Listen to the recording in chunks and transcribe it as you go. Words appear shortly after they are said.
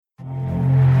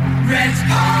It's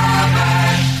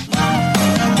covered.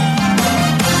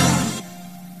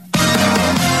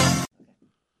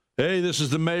 Hey, this is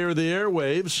the mayor of the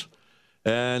airwaves.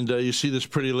 And you see this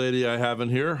pretty lady I have in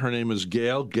here. Her name is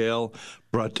Gail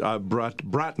Bratton.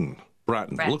 Bratton.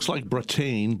 Looks like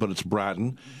Brattain, but it's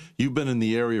Bratton. You've been in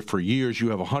the area for years. You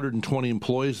have 120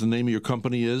 employees. The name of your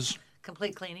company is?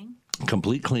 Complete Cleaning.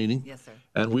 Complete Cleaning. Yes, sir.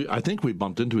 And I think we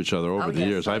bumped into each other over the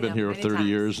years. I've been here 30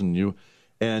 years, and you're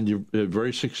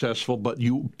very successful. But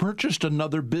you purchased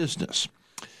another business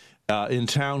in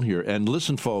town here. And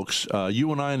listen, folks,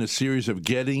 you and I in a series of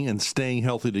getting and staying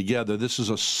healthy together. This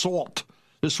is a salt.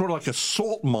 This is sort of like a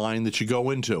salt mine that you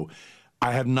go into.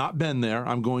 I have not been there.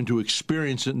 I'm going to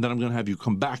experience it, and then I'm going to have you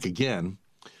come back again.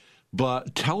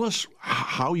 But tell us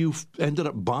how you ended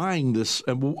up buying this.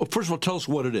 And first of all, tell us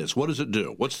what it is. What does it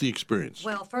do? What's the experience?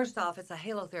 Well, first off, it's a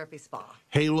halotherapy spa.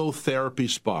 Halotherapy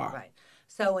spa. Right.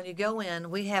 So when you go in,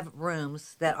 we have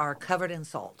rooms that are covered in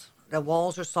salt. The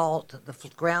walls are salt, the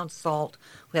ground's salt.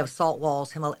 We have salt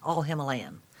walls, all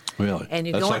Himalayan. Really? And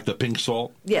you That's go like the pink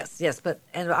salt? Yes,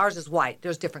 and ours is white.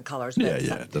 There's different colors. Yeah,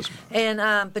 it doesn't matter.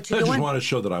 And but you I go just in. want to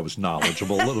show that I was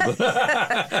knowledgeable a little bit.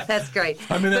 That's great.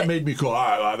 I mean, that made me go,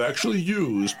 I've actually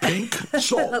used pink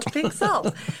salt. Pink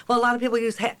salt. Well, a lot of people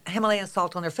use Himalayan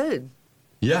salt on their food.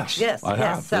 Yes, I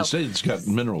have. So, they say it's got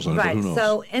minerals in it, right. but who knows?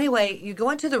 So anyway, you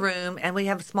go into the room, and we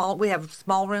have small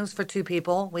rooms for 2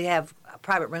 people. We have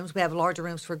private rooms. We have larger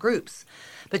rooms for groups.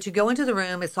 But you go into the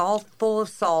room, it's all full of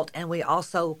salt, and we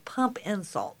also pump in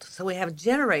salt. So we have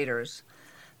generators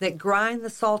that grind the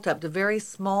salt up to very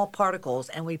small particles,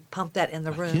 and we pump that in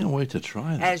the room. I can't wait to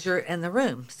try that. As you're in the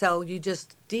room. So you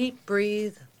just deep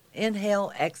breathe,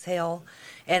 inhale, exhale,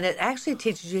 and it actually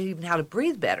teaches you even how to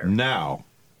breathe better. Now,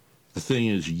 the thing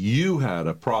is, you had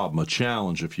a problem, a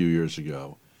challenge a few years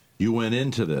ago. You went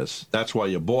into this. That's why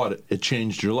you bought it. It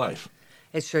changed your life.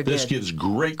 It sure did. This gives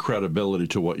great credibility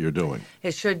to what you're doing.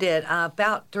 It sure did.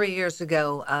 About 3 years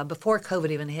ago, before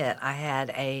COVID even hit, I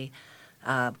had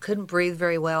couldn't breathe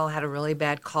very well, had a really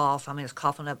bad cough. I mean, I was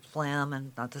coughing up phlegm,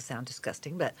 and not to sound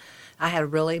disgusting, but I had a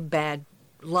really bad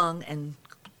lung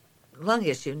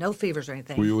issue, no fevers or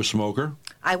anything. Were you a smoker?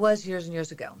 I was years and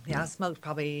years ago. Yeah, I smoked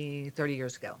probably 30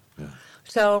 years ago. Yeah.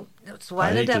 So I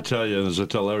hate ended to up... tell you, as I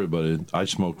tell everybody, I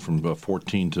smoked from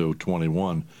 14 to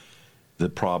 21. The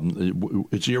problem,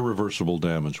 it's irreversible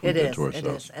damage we get to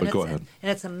ourselves. It is. But go ahead.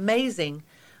 And it's amazing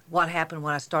what happened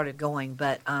when I started going.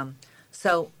 But what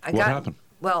happened?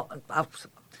 Well,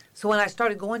 so when I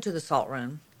started going to the salt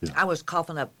room, I was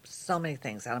coughing up so many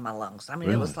things out of my lungs. I mean,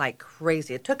 Really? It was like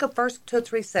crazy. It took the first 2 or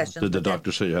 3 sessions. Did the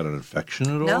doctor say you had an infection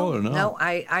at all, or no? No,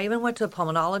 I even went to a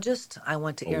pulmonologist. I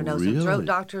went to ear, nose, and throat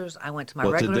doctors. I went to my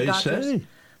What regular did they doctors. say?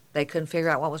 They couldn't figure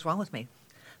out what was wrong with me.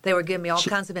 They were giving me all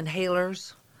kinds of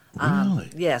inhalers. Really?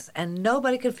 Yes, and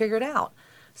nobody could figure it out.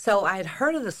 So I had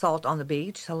heard of the salt on the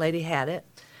beach. A lady had it.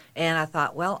 And I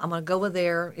thought, well, I'm going to go over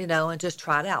there, and just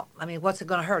try it out. I mean, what's it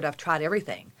going to hurt? I've tried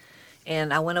everything.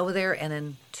 And I went over there, and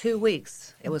in 2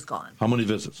 weeks, it was gone. How many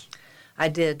visits? I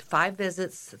did 5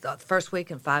 visits the first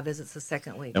week and 5 visits the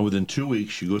second week. And within 2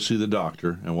 weeks, you go see the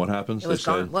doctor, and what happens? It was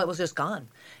gone. Well, it was just gone.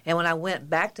 And when I went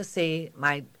back to see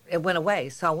it went away.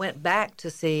 So I went back to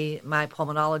see my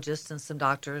pulmonologist and some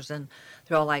doctors, and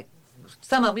they're all like,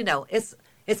 some of them,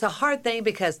 it's a hard thing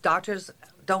because doctors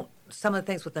don't, some of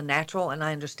the things with the natural, and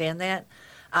I understand that,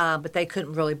 but they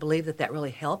couldn't really believe that really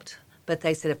helped. But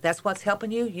they said, if that's what's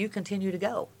helping you, you continue to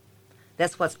go.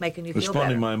 That's what's making you feel better. It's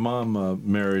funny, my mom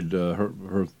married,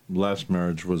 her last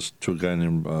marriage was to a guy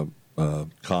named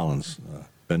Collins,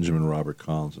 Benjamin Robert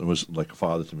Collins. It was like a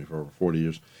father to me for over 40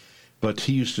 years. But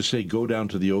he used to say, go down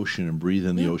to the ocean and breathe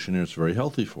in the ocean air. It's very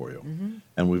healthy for you. Mm-hmm.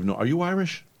 And are you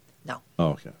Irish? No. Oh,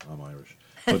 okay. I'm Irish.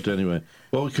 But anyway,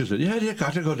 well, because you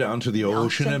got to go down to the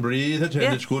ocean and breathe it,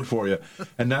 and it's good for you.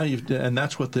 And now and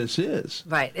that's what this is.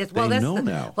 Right. They know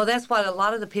now. Well, that's what a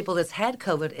lot of the people that's had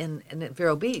COVID in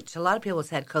Vero Beach, a lot of people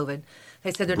that's had COVID,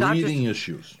 they said their breathing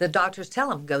issues. The doctors tell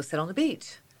them, go sit on the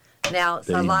beach. Now,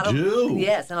 they do.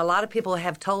 Yes, and a lot of people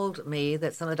have told me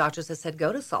that some of the doctors have said,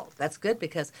 go to salt. That's good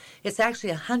because it's actually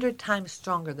 100 times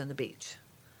stronger than the beach.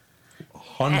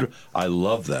 100. I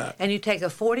love that. And you take a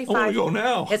 45. I want to go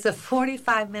now. It's a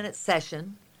 45-minute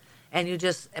session, and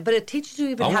but it teaches you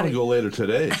even how to. I want to go later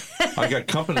today. I got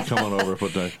company coming over.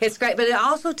 It's great, but it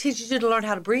also teaches you to learn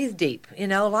how to breathe deep. A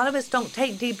lot of us don't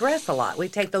take deep breaths a lot. We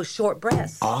take those short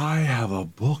breaths. I have a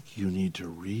book you need to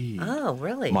read. Oh,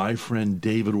 really? My friend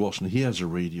David Wilson, he has a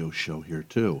radio show here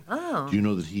too. Oh. Do you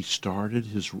know that he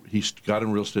got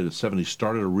in real estate at 70,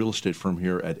 started a real estate firm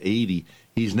here at 80.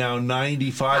 He's now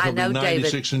 95. He'll be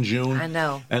 96 David. in June. I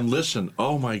know. And listen,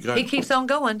 oh my God. He keeps on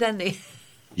going, doesn't he?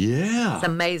 Yeah. It's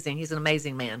amazing. He's an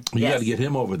amazing man. You Yes. got to get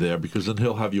him over there because then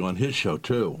he'll have you on his show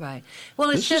too. Right. Well,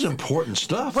 it's This just is important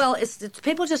stuff. Well, it's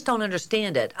people just don't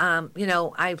understand it.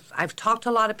 I've talked to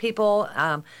a lot of people.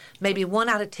 Maybe 1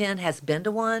 out of 10 has been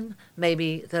to one.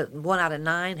 Maybe the 1 out of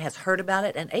 9 has heard about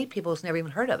it, and 8 people has never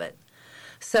even heard of it.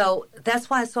 So that's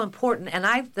why it's so important. And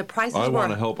the prices I were.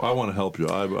 want to help. I want to help you.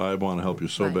 I want to help you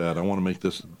so Right. bad. I want to make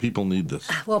this. People need this.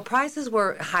 Well, prices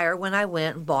were higher when I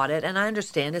went and bought it, and I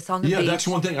understand it's on the Yeah, beach. that's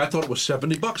one thing. I thought it was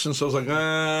 $70, and so I was like,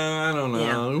 I don't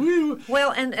know.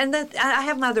 Well, and that, I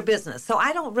have my other business, so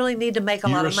I don't really need to make a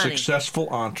lot You're a of money. successful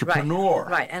entrepreneur.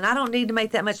 Right, and I don't need to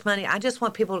make that much money. I just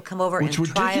want people to come over It's and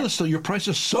try ridiculous. it. So your price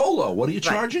is so low. What are you Right.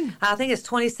 charging? I think it's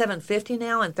 $27.50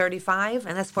 now and $35,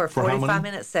 and that's for a For how many?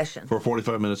 45-minute session. For a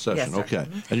 45-minute session. Yes, sir. Okay.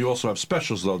 And you also have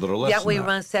specials though that are less. Yeah, than we that.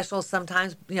 run specials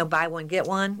sometimes. Buy one get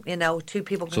one. 2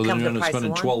 people can So then come you're to the going to price spend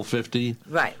of one. $12.50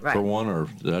 Right. for one, or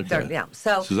okay. Yeah.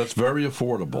 So that's very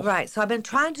affordable. Right. So I've been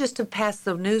trying just to pass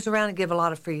the news around and give a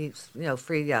lot of free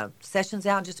sessions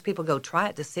out, just so people go try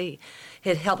it to see.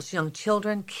 It helps young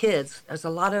children, kids. There's a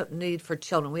lot of need for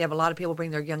children. We have a lot of people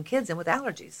bring their young kids in with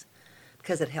allergies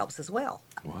because it helps as well.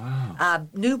 Wow.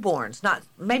 Newborns, not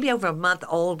maybe over a month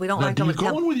old. We don't Now, like do them you with go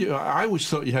them. in with you? I always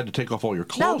thought you had to take off all your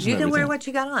No, clothes. you and can wear everything. what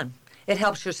you got on. It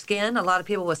helps your skin. A lot of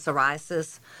people with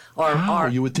psoriasis or Wow, or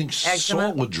you would think eczema.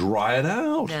 salt would dry it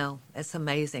out. No, it's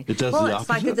amazing. It does well, the it's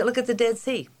like opposite? look at the Dead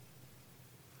Sea.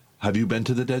 Have you been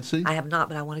to the Dead Sea? I have not,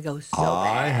 but I want to go so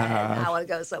I bad. have. I want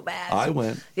to go so bad. I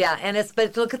went. Yeah,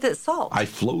 but look at the salt. I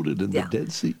floated in Yeah. the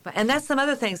Dead Sea. And that's some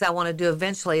other things I want to do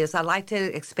eventually is I'd like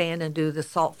to expand and do the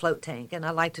salt float tank, and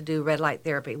I'd like to do red light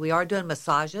therapy. We are doing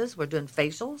massages. We're doing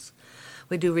facials.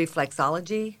 We do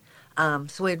reflexology.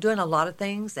 So we're doing a lot of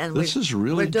things. And This is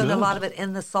really we're doing a good. lot of it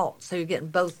in the salt. So you're getting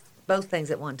both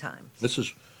things at one time. This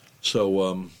is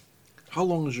so. How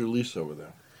long is your lease over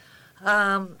there?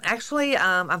 Actually,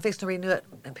 I'm fixing to renew it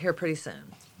here pretty soon.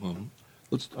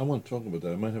 I want to talk about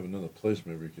that. I might have another place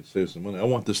maybe we could save some money. I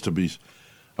want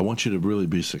you to really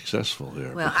be successful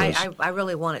here. Well, because I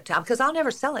really want it to, because I'll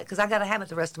never sell it because I got to have it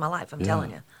the rest of my life. I'm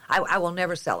telling you, I will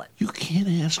never sell it. you can't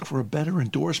ask for a better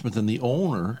endorsement than the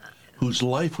owner whose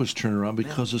life was turned around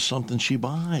because of something she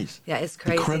buys. Yeah, it's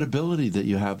crazy. The credibility that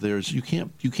you have there is you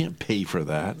can't pay for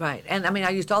that. Right, and I mean, I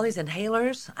used all these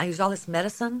inhalers. I used all this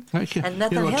medicine, I can't. and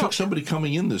nothing I took helped. somebody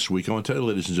coming in this week. I want to tell you,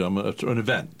 ladies and gentlemen, an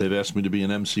event. They've asked me to be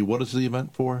an MC. What is the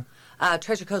event for?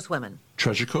 Treasure Coast Women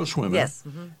Treasure Coast Women. Yes.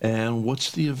 And what's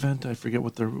the event? I forget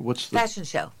what's the fashion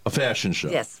show. A fashion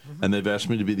show. Yes. And they've asked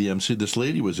me to be the MC. This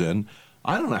lady was in.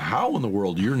 I don't know how in the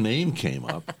world your name came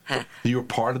up. You were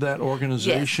part of that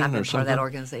organization Yes, I've been or part of something? that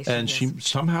organization, And yes. she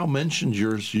somehow mentioned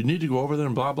yours. You need to go over there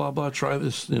and blah, blah, blah. Try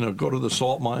this, go to the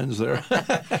salt mines there.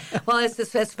 Well,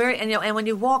 it's very, and when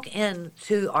you walk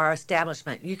into our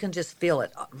establishment, you can just feel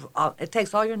it. It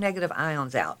takes all your negative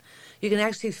ions out. You can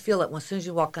actually feel it as soon as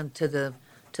you walk into the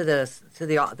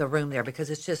room there,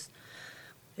 because it's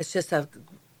just a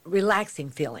relaxing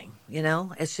feeling.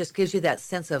 It just gives you that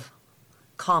sense of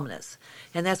calmness,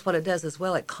 and that's what it does as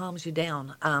well. It calms you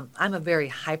down. I'm a very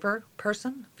hyper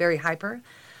person, very hyper,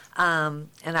 and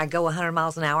I go 100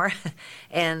 miles an hour.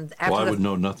 And after Well, I would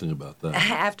know nothing about that.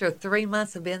 after 3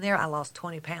 months of being there, I lost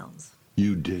 20 pounds.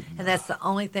 You did. And that's the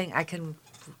only thing I can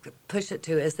push it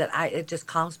to, is that it just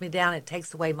calms me down. It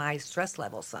takes away my stress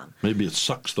level some. Maybe it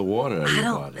sucks the water out of I your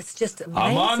don't. body. It's just amazing.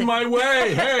 I'm on my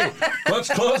way. Hey, let's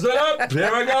close it up.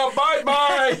 Here we go.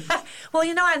 Bye-bye. Well,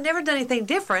 I've never done anything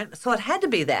different, so it had to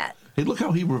be that. Hey, look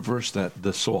how he reversed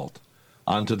the salt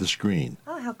onto the screen.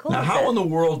 Oh, how cool Now, is how that? in the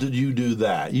world did you do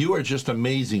that? You are just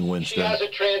amazing, She Winston. has a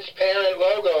transparent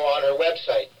logo on her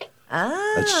website.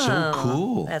 Oh, That's so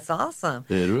cool. That's awesome.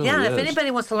 It really yeah, and if is. anybody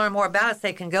wants to learn more about us,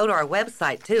 they can go to our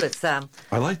website too. It's I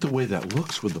like the way that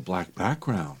looks with the black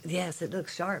background. yes, it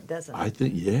looks sharp, doesn't it? I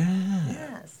think, yeah.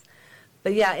 Yes,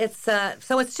 but yeah, it's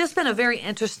so it's just been a very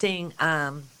interesting.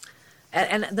 And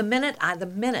the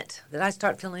minute that I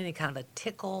start feeling any kind of a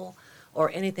tickle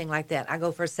or anything like that, I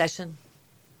go for a session,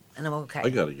 and I'm okay. I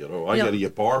got to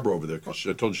get Barbara over there because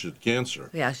I told you she had cancer.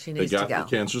 Yeah, she needs they to got go.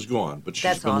 The cancer's gone, but she's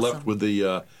That's been left awesome. with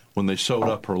the when they sewed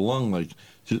up her lung, like,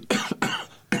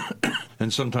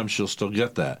 and sometimes she'll still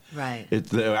get that. Right.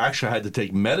 They actually had to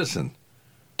take medicine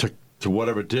to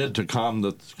whatever it did to calm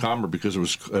her because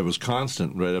it was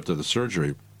constant right after the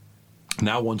surgery.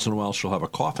 Now once in a while she'll have a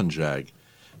cough and jag,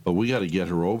 but we got to get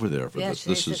her over there for Yeah, this. she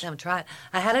This needs is to come try it.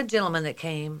 I had a gentleman that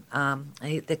came,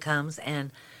 that comes,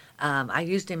 and I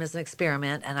used him as an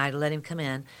experiment, and I let him come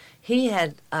in. He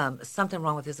had something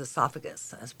wrong with his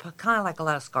esophagus. It's kind of like a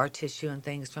lot of scar tissue and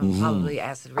things from probably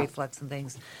acid reflux and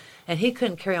things. And he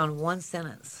couldn't carry on one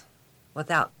sentence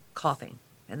without coughing.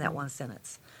 in that one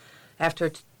sentence. After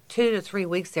 2 to 3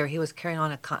 weeks there, he was carrying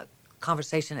on a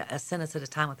conversation, a sentence at a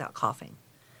time without coughing.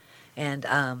 And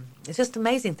it's just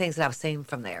amazing things that I've seen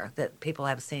from there that people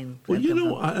have seen. Well,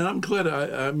 and I'm glad.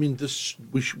 I mean, this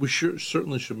we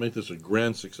certainly should make this a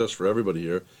grand success for everybody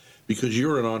here, because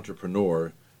you're an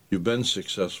entrepreneur. You've been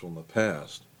successful in the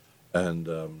past, and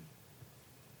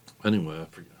anyway, I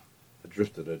forget. I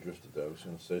drifted. I was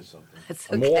going to say something. It's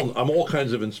okay. I'm all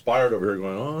kinds of inspired over here,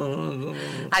 going. Oh.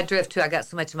 I drift too. I got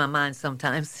so much in my mind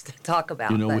sometimes to talk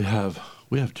about.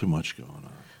 We have too much going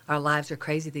on. Our lives are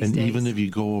crazy these days. And even if you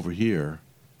go over here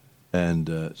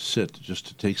and sit just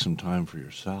to take some time for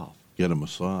yourself, get a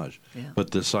massage. Yeah.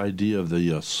 But this idea of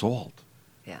the salt.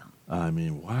 Yeah. I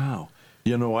mean, wow.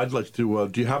 I'd like to.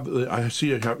 Do you have? I see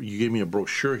you gave me a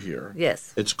brochure here.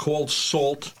 Yes. It's called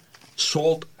Salt,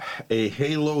 a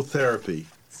Halo Therapy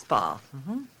Spa.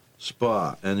 Mm-hmm.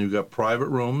 Spa, and you've got private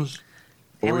rooms.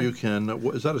 Or you can,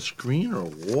 is that a screen or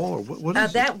a wall? Or what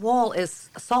is that wall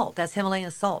is salt. That's Himalayan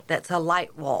salt. That's a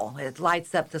light wall. It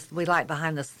lights up. We light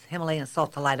behind this Himalayan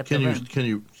salt to light up the room. Can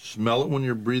you smell it when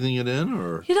you're breathing it in?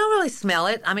 Or you don't really smell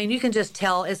it. I mean, you can just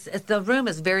tell. The room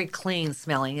is very clean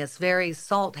smelling.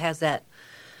 Salt has that,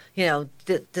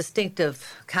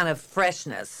 distinctive kind of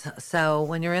freshness. So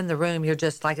when you're in the room, you're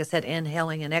just, like I said,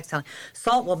 inhaling and exhaling.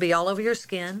 Salt will be all over your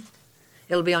skin.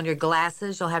 It'll be on your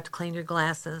glasses. You'll have to clean your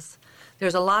glasses.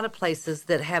 There's a lot of places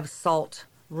that have salt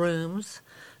rooms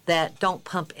that don't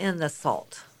pump in the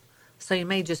salt. So you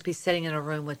may just be sitting in a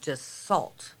room with just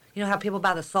salt. You know how people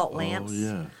buy the salt lamps?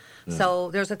 Oh, yeah.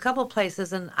 So there's a couple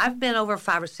places, and I've been over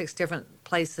 5 or 6 different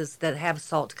places that have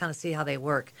salt to kind of see how they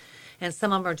work. And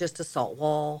some of them are just a salt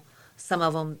wall. Some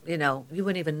of them, you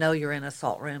wouldn't even know you're in a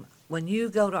salt room. When you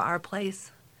go to our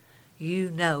place, you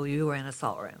know you are in a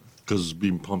salt room. Because it's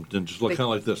being pumped in, just kind of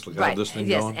like this. Look, I have this thing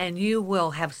going. Yes, and you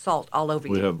will have salt all over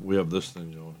you. We have this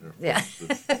thing going here. Yeah.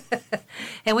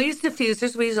 And we use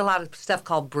diffusers. We use a lot of stuff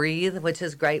called Breathe, which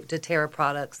is great doTERRA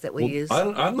products that we use.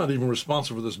 I'm not even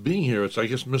responsible for this being here. It's, I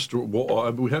guess, Mr.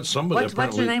 We had somebody.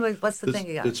 What's your name? What's the thing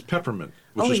you got? It's peppermint,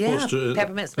 which is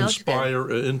supposed to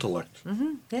inspire intellect.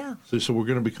 Mm-hmm. Yeah. So we're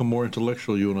going to become more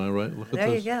intellectual, you and I, right? Look at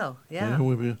there this. You go.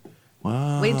 Yeah.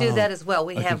 Wow. We do that as well.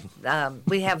 We have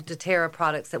doTERRA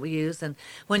products that we use, and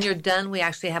when you're done, we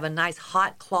actually have a nice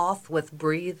hot cloth with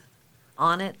Breathe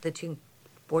on it that you can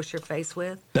wash your face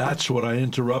with. That's what I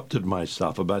interrupted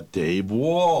myself about Dave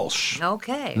Walsh.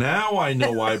 Okay. Now I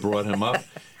know why I brought him up.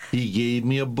 He gave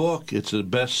me a book. It's a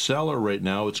bestseller right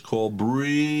now. It's called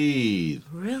Breathe.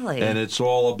 Really? And it's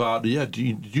all about, do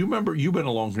you remember, you've been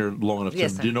along here long enough.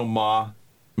 Yes, do you know Ma?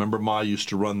 Remember Ma used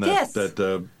to run that?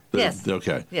 Yes. Yes.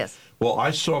 Okay. Yes. Well,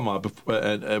 I saw Ma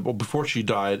before she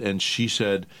died, and she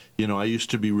said, I used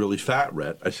to be really fat,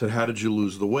 Rhett. I said, how did you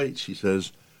lose the weight? She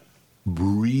says,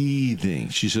 breathing.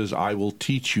 She says, I will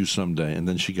teach you someday. And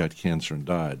then she got cancer and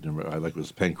died. It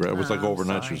was pancreas. It was like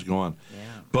overnight. She was gone.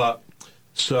 Yeah. But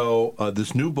so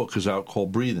this new book is out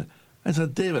called Breathing. I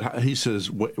said, David, he says,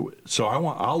 so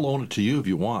I'll loan it to you if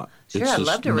you want. Sure, I'd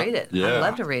love to read it. Yeah, I'd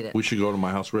love to read it. We should go to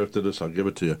my house right after this. I'll give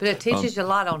it to you. But it teaches you a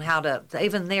lot on how to,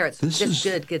 even there, it's just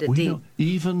good, get it deep.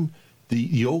 Even the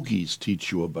yogis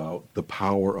teach you about the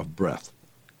power of breath.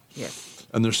 Yes.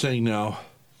 And they're saying now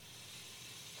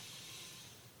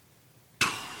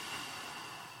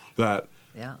that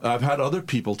I've had other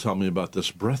people tell me about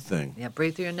this breath thing. Yeah,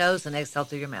 breathe through your nose and exhale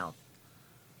through your mouth.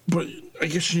 But I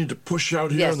guess you need to push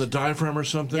out here on the diaphragm or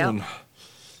something. Yep.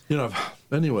 And,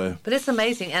 anyway. But it's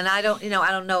amazing. And I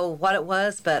don't know what it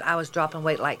was, but I was dropping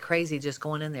weight like crazy just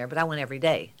going in there. But I went every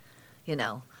day, You're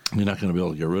not going to be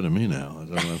able to get rid of me now. I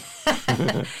don't know.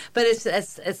 But it's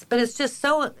just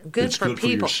so good for people. For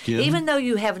your skin. Even though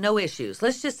you have no issues.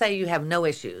 Let's just say you have no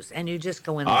issues and you just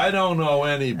go in there. I don't know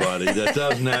anybody that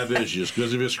doesn't have issues,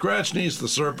 because if you scratch neath the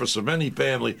surface of any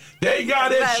family, they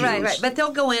got issues. Right. But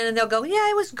they'll go in and they'll go, yeah,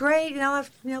 it was great, blah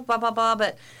blah blah.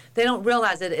 But they don't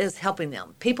realize it is helping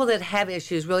them. People that have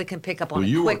issues really can pick up on it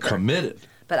quicker. You were committed.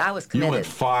 But I was committed. You went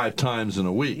 5 times in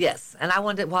a week. Yes, and I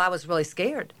I was really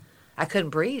scared. I couldn't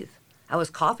breathe. I was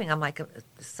coughing. I'm like, there's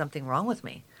something wrong with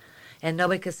me. And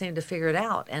nobody could seem to figure it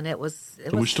out. And it was.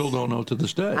 We still don't know to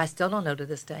this day. I still don't know to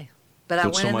this day. But I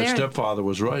went in there. My stepfather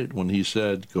was right when he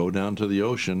said, go down to the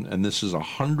ocean, and this is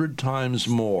 100 times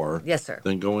more yes, sir.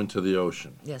 than going to the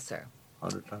ocean. Yes, sir.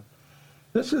 100 times.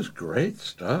 This is great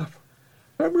stuff.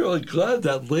 I'm really glad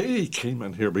that lady came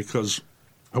in here, because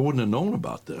I wouldn't have known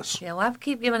about this. Yeah, well, I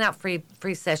keep giving out free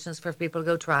sessions for people to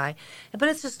go try. But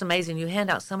it's just amazing. You hand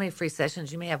out so many free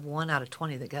sessions, you may have 1 out of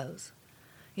 20 that goes.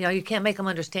 You can't make them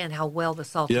understand how well the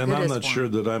salt Yeah, is and I'm good not sure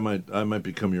that I might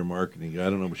become your marketing guy. I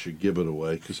don't know if we should give it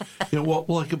away because well,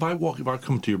 like if I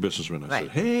come to your business and I Right.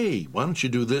 said, hey, why don't you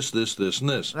do this, this, this, and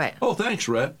this? Right. Oh, thanks,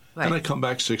 Rhett. Right. And I come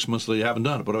back 6 months later, you haven't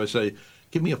done it. But if I say,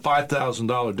 give me a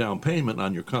 $5,000 down payment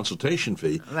on your consultation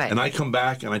fee, Right. and I come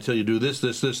back and I tell you do this,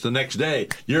 this, this, the next day,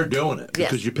 you're doing it Yes.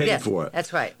 because you paid Yes, for it.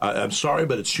 that's right. I'm sorry,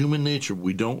 but it's human nature.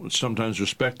 We don't sometimes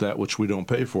respect that which we don't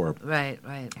pay for. Right,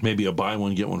 right. Maybe a buy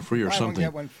one, get one free or Buy one, something.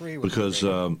 get one free would be Because,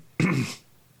 man,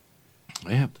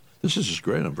 this is just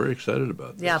great. I'm very excited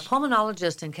about this. Yeah,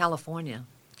 pulmonologists in California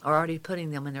are already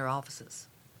putting them in their offices.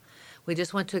 We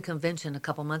just went to a convention a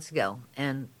couple months ago,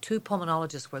 and 2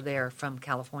 pulmonologists were there from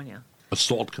California. A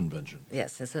salt convention.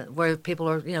 Yes, where people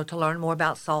are, to learn more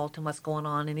about salt and what's going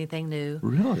on, anything new.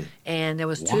 Really? And there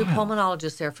was 2 Wow.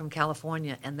 pulmonologists there from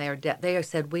California, and they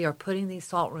said we are putting these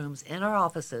salt rooms in our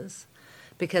offices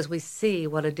because we see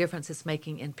what a difference it's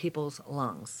making in people's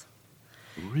lungs.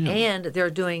 Really? And they're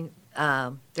doing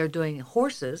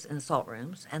horses in salt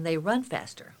rooms, and they run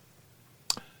faster.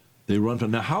 They run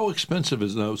from now. How expensive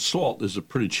is now? Salt is a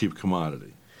pretty cheap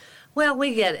commodity. Well,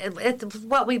 we get it.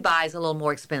 What we buy is a little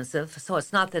more expensive, so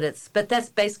it's not that but that's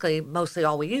basically mostly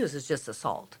all we use is just the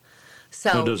salt.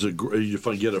 So Now, does it? You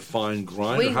get a fine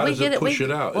grind, or how does get it push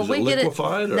it out? Well, Is we it get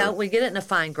liquefied? Or? No, we get it in a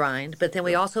fine grind, but then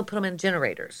we also put them in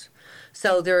generators.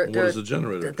 So What is a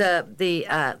generator?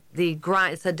 The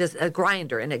grind. It's a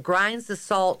grinder, and it grinds the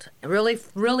salt really,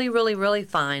 really, really, really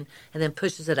fine, and then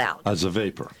pushes it out As a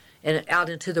vapor. and out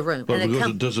into the room. But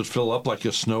and does it fill up like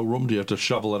a snow room? Do you have to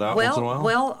shovel it out once in a while?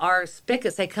 Well, our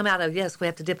spigots, they come out of, yes, we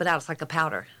have to dip it out. It's like a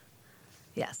powder.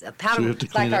 Yes, a powder. So you have to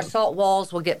clean like our it? salt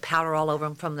walls will get powder all over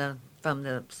them from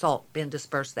the salt being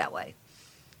dispersed that way.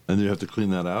 And you have to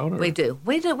clean that out? Or? We do.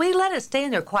 We let it stay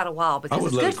in there quite a while because I would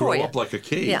it's let good it grow for you. up like a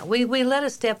cave. Yeah, we let it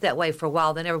stay up that way for a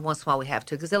while. Then every once in a while we have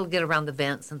to because it'll get around the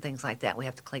vents and things like that. We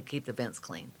have to keep the vents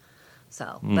clean.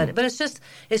 So, but it's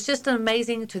just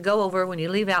amazing to go over when you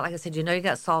leave out. Like I said, you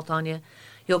got salt on you.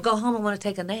 You'll go home and want to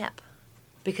take a nap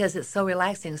because it's so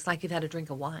relaxing. It's like you've had a drink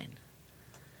of wine.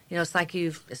 It's like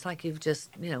you've just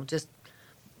how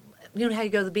you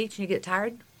go to the beach and you get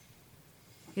tired.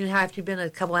 You know how after you've been a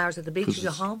couple hours at the beach, you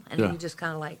go home and then you just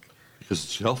kind of like. Because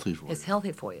it's healthy for you. It's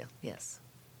healthy for you. Yes.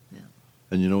 Yeah.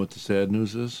 And you know what the sad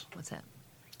news is? What's that?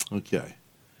 Okay.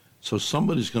 So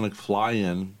somebody's going to fly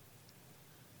in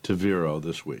to Vero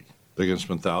this week. They're going to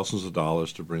spend thousands of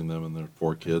dollars to bring them and their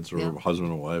 4 kids or Yeah. husband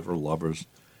and wife or lovers.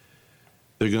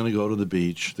 They're going to go to the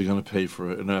beach. They're going to pay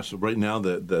for it. And so right now,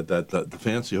 the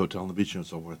fancy hotel on the beach,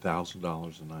 it's over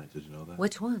 $1,000 a night. Did you know that?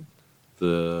 Which one?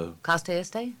 The Costa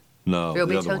Este? no, Vero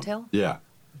the Beach other one. Hotel? Yeah.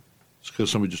 It's because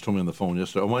somebody just told me on the phone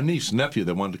yesterday. Oh, my niece and nephew,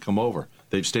 they wanted to come over.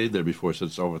 They've stayed there before. Said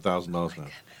it's over $1,000 now.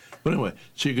 But anyway,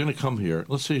 so you're going to come here.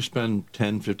 Let's say you spend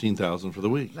 $10,000, $15,000 for the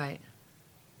week. Right.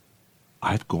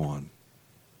 I've gone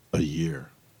a year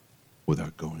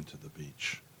without going to the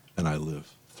beach, and I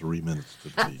live 3 minutes to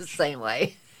the I'm the beach. same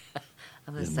way.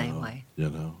 I'm the You same know, way. You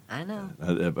know. I know.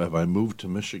 If I moved to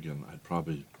Michigan, I'd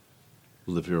probably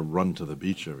live here, run to the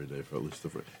beach every day for at least the.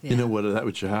 Yeah. You know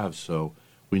what you have. So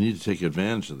we need to take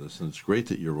advantage of this, and it's great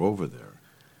that you're over there,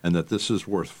 and that this is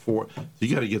worth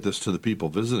You got to get this to the people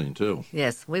visiting too.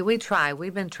 Yes, we try.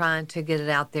 We've been trying to get it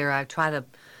out there. I try to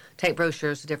take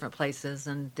brochures to different places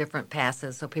and different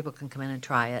passes so people can come in and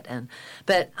try it.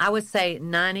 But I would say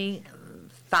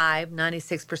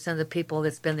 96% of the people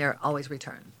that's been there always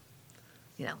return.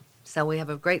 So we have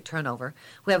a great turnover.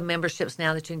 We have memberships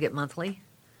now that you can get monthly.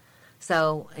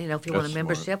 So, if you want That's a smart.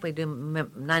 membership, we do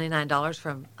 $99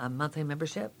 for a monthly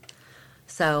membership.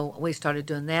 So we started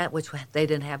doing that, which they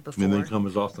didn't have before. And they come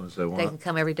as often as they want. They can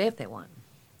come every day if they want.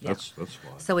 Yeah. That's why.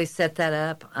 So we set that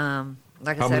up.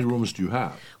 Like How I said, many rooms do you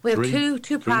have? we have Three?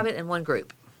 two private and one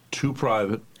group. 2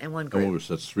 private And one and group. one group.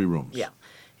 So that's 3 rooms. Yeah,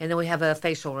 and then we have a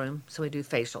facial room, so we do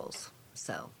facials.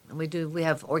 So and we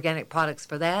have organic products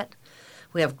for that.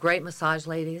 We have great massage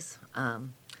ladies.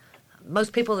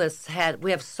 Most people we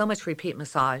have so much repeat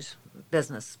massage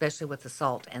business, especially with the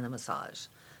salt and the massage,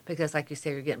 because like you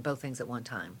say, you're getting both things at one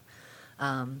time.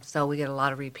 So we get a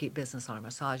lot of repeat business on our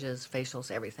massages, facials,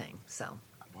 everything. So.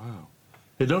 Wow.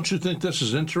 Hey, don't you think this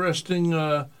is interesting,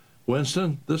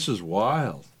 Winston? This is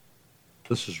wild.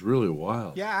 This is really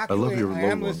wild. Yeah, I love actually, your I am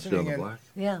logo on the listening, and- black.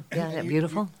 Yeah, isn't that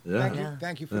beautiful? Yeah.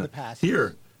 Thank you for Yeah. the pass.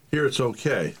 Here it's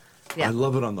okay. Yeah. I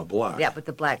love it on the black. Yeah, but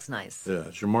the black's nice. Yeah,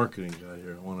 it's your marketing guy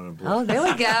here. I want it on black. Oh, there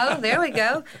we go. There we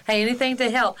go. Hey, anything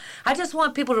to help. I just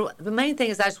want the main thing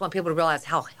is I just want people to realize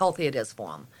how healthy it is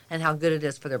for them and how good it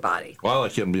is for their body. Well, I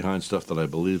like getting behind stuff that I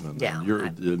believe in. Yeah,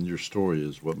 And your story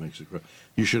is what makes it great.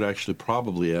 You should actually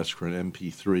probably ask for an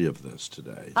MP3 of this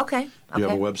today. Okay. Do you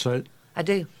have a website? I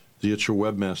do. Get your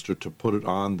webmaster to put it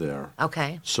on there.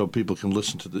 Okay. So people can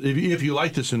listen to the. If you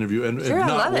like this interview, and sure, if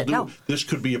not, I love it. No. This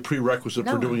could be a prerequisite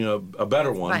for doing a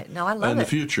better one. Right. No, I love in it. the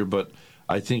future. But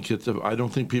I think I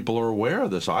don't think people are aware of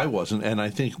this. I wasn't, and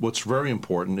I think what's very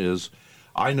important is,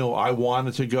 I know I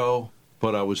wanted to go,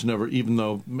 but I was never. Even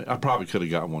though I probably could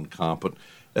have gotten one comp, but.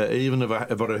 Even if I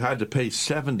had to pay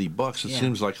 $70, it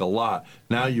seems like a lot.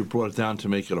 Now you've brought it down to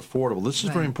make it affordable. This is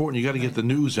very important. You got to get the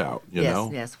news out. You know.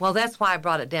 Yes. Well, that's why I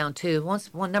brought it down too.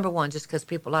 Number one, just because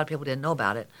a lot of people didn't know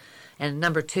about it, and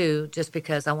number two, just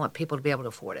because I want people to be able to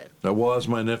afford it. That was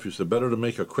my nephew said. Better to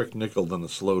make a quick nickel than a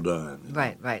slow dime.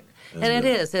 Right. And it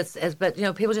is. But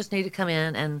people just need to come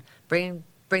in and bring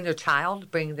their child,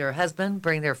 bring their husband,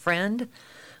 bring their friend,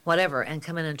 whatever, and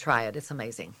come in and try it. It's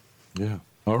amazing. Yeah.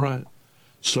 All right.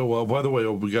 So, by the way,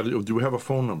 do we have a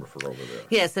phone number for over there?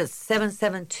 Yes, it's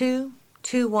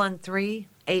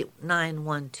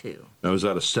 772-213-8912. Now, is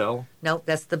that a cell? Nope,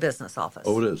 that's the business office.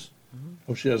 Oh, it is? Mm-hmm.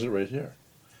 Oh, she has it right here.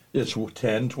 It's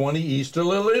 1020 Easter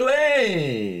Lily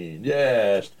Lane.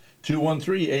 Yes.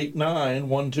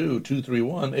 213-8912,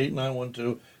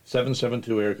 231-8912,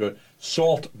 772 area code,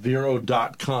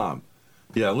 saltvero.com.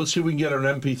 Yeah, let's see if we can get an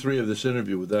MP3 of this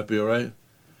interview. Would that be all right?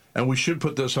 And we should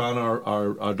put this on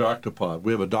our Doctor Pod.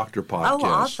 We have a Doctor Podcast. Oh,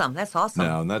 awesome. That's awesome.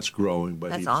 Now, and that's growing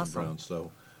by heaps and bounds. So,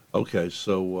 okay,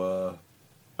 so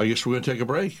I guess we're going to take a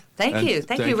break. Thank you.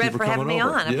 Thank you, Red, for having me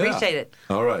on. I appreciate it.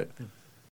 All right.